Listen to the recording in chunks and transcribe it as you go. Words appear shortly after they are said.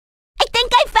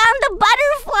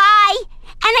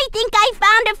I think I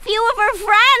found a few of her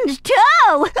friends,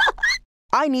 too.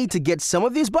 I need to get some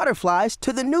of these butterflies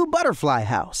to the new butterfly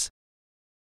house.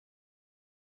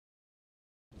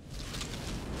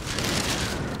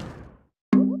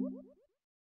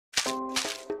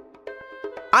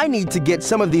 I need to get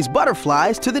some of these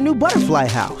butterflies to the new butterfly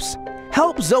house.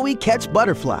 Help Zoe catch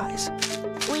butterflies.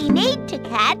 We need to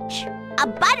catch a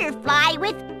butterfly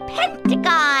with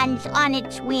pentagons on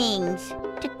its wings.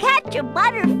 To catch a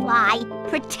butterfly,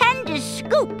 pretend to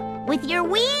scoop with your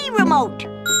Wii remote.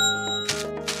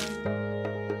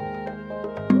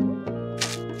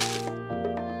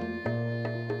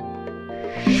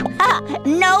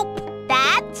 Nope,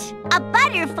 that's a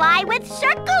butterfly with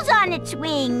circles on its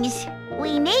wings.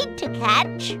 We need to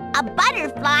catch a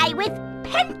butterfly with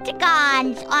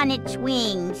pentagons on its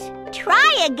wings.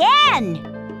 Try again.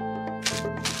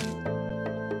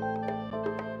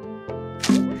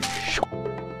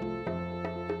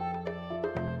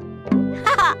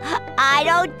 I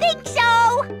don't think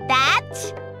so.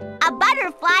 That's a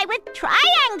butterfly with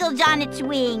triangles on its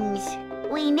wings.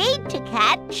 We need to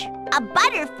catch a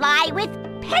butterfly with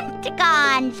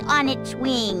pentagons on its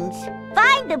wings.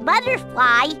 Find a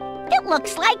butterfly that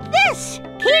looks like this.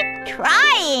 Keep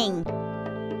trying.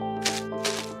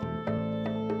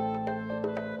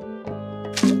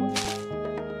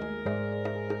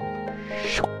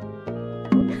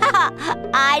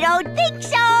 I don't think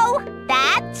so.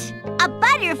 That's a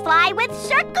butterfly with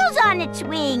circles on its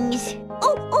wings.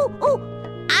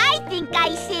 Ooh. I think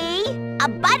I see a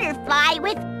butterfly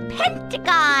with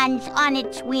pentagons on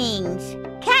its wings.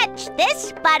 Catch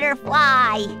this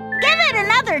butterfly. Give it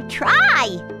another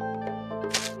try.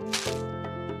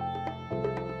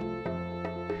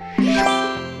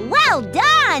 Well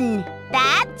done!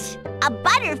 That's a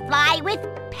butterfly with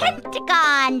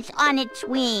pentagons on its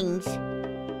wings.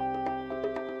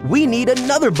 We need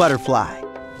another butterfly.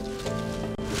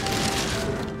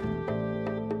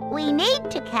 We need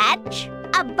to catch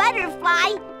a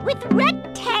butterfly with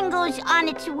rectangles on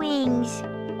its wings.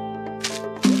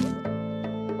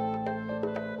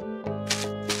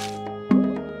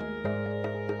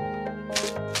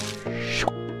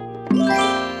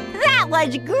 That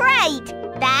was great!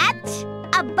 That's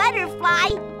a butterfly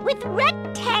with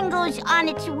rectangles on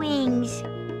its wings.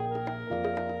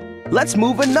 Let's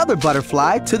move another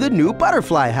butterfly to the new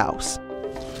butterfly house.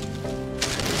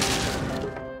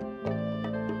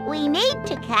 We need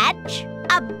to catch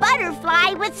a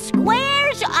butterfly with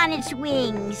squares on its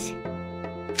wings.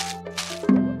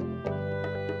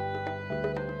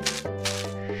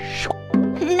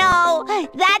 No,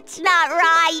 that's not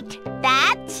right.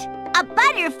 That's a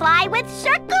butterfly with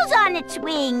circles on its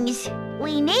wings.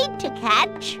 We need to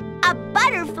catch a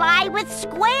butterfly with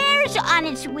squares on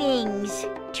its wings.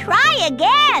 Try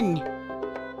again.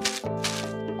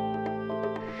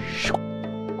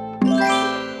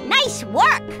 Nice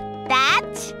work.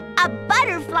 That's a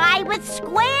butterfly with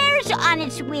squares on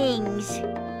its wings.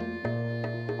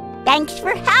 Thanks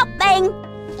for helping.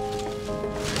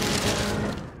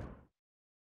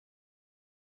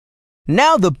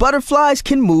 Now the butterflies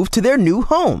can move to their new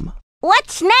home.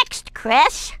 What's next,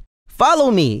 Chris?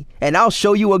 Follow me, and I'll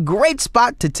show you a great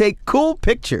spot to take cool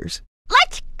pictures.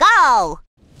 Let's go!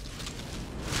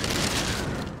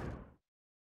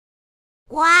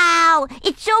 Wow,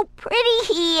 it's so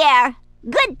pretty here.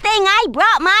 Good thing I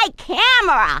brought my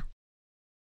camera.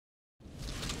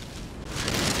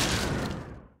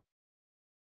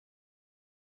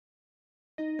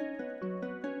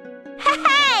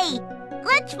 Hey!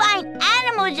 Let's find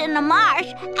animals in the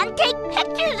marsh and take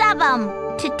pictures of them.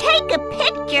 To take a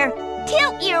picture,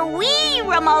 tilt your Wii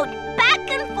remote back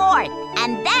and forth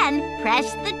and then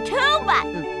press the 2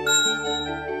 button.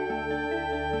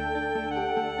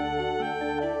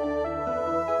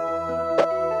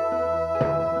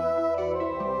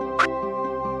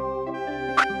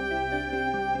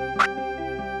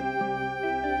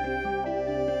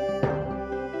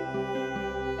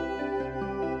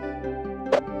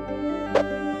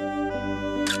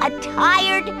 A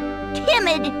tired,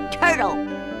 timid turtle.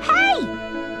 Hey!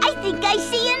 I think I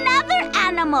see another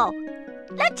animal.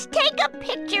 Let's take a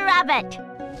picture of it.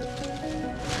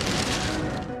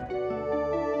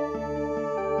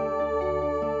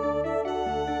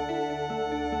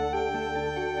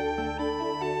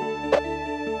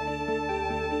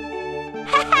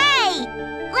 Hey!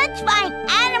 Let's find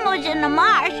animals in the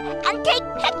marsh and take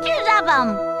pictures of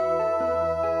them.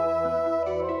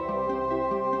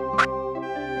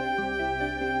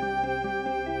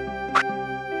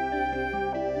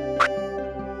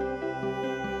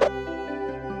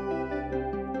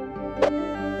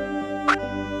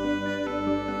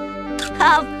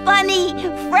 A funny,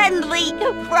 friendly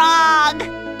frog.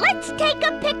 Let's take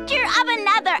a picture of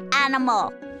another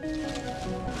animal.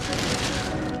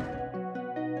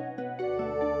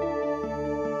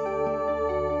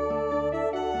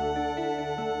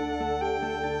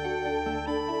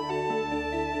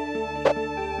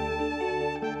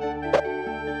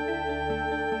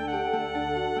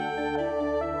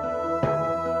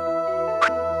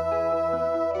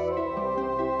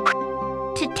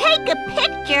 To take a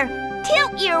picture,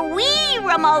 tilt your Wii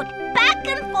remote back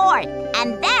and forth,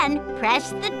 and then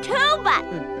press the 2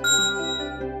 button.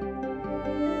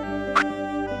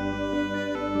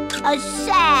 A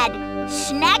sad,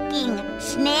 snacking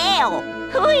snail.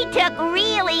 We took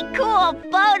really cool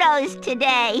photos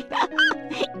today.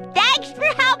 Thanks for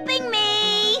helping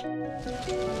me.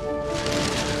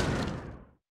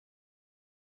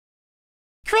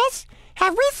 Chris,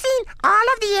 have we seen all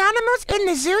of the animals in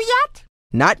the zoo yet?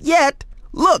 Not yet.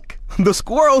 Look, the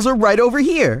squirrels are right over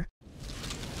here.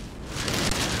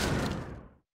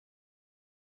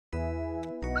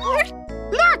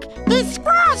 Look, these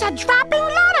squirrels are dropping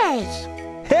letters.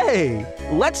 Hey,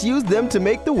 let's use them to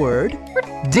make the word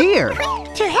deer.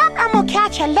 To help Elmo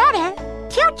catch a letter,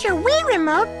 tilt your Wii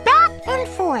remote back and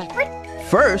forth.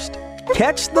 First,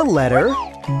 catch the letter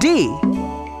D.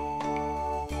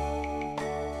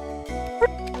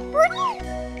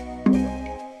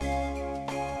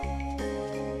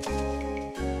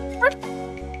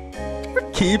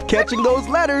 Keep catching those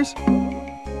letters.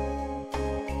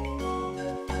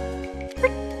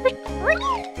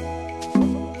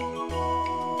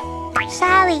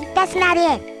 Sorry, that's not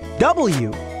it.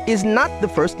 W is not the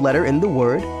first letter in the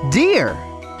word deer.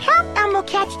 Help Elmo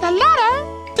catch the letter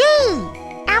D.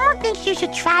 Elmo thinks you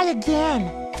should try again.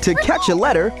 To catch a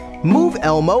letter, move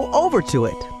Elmo over to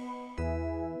it.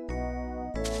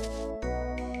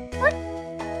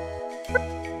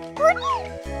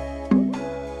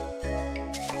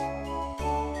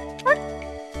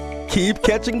 Keep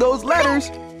catching those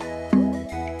letters.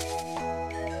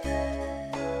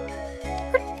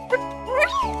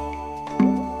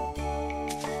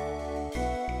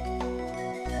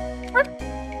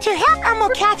 To help Elmo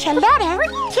catch a letter,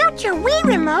 tilt your Wii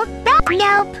remote back.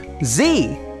 Nope.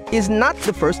 Z is not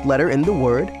the first letter in the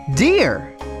word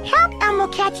deer. Help Elmo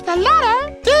catch the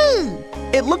letter D.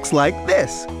 It looks like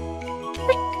this.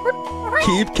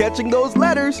 Keep catching those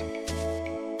letters.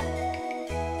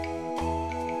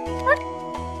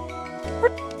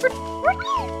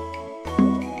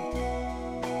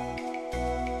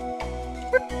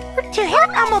 To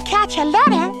help Elmo catch a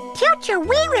letter, tilt your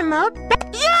Wii remote back.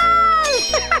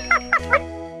 Yay!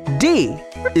 D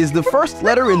is the first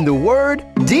letter in the word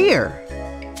deer.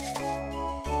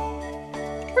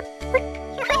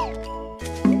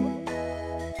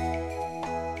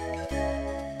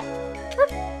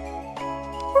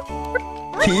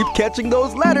 Keep catching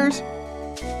those letters.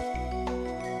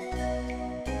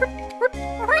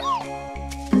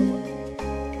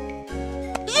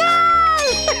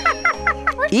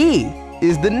 E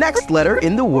is the next letter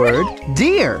in the word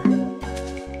deer.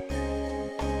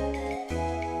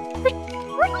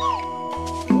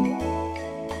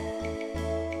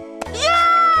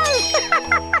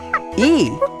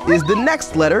 E is the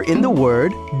next letter in the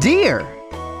word deer.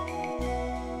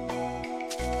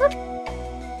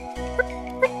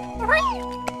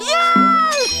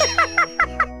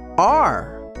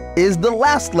 R is the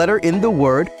last letter in the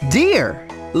word deer.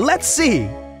 Let's see.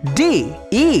 D,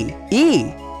 E,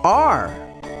 E, R.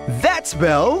 That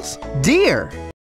spells deer.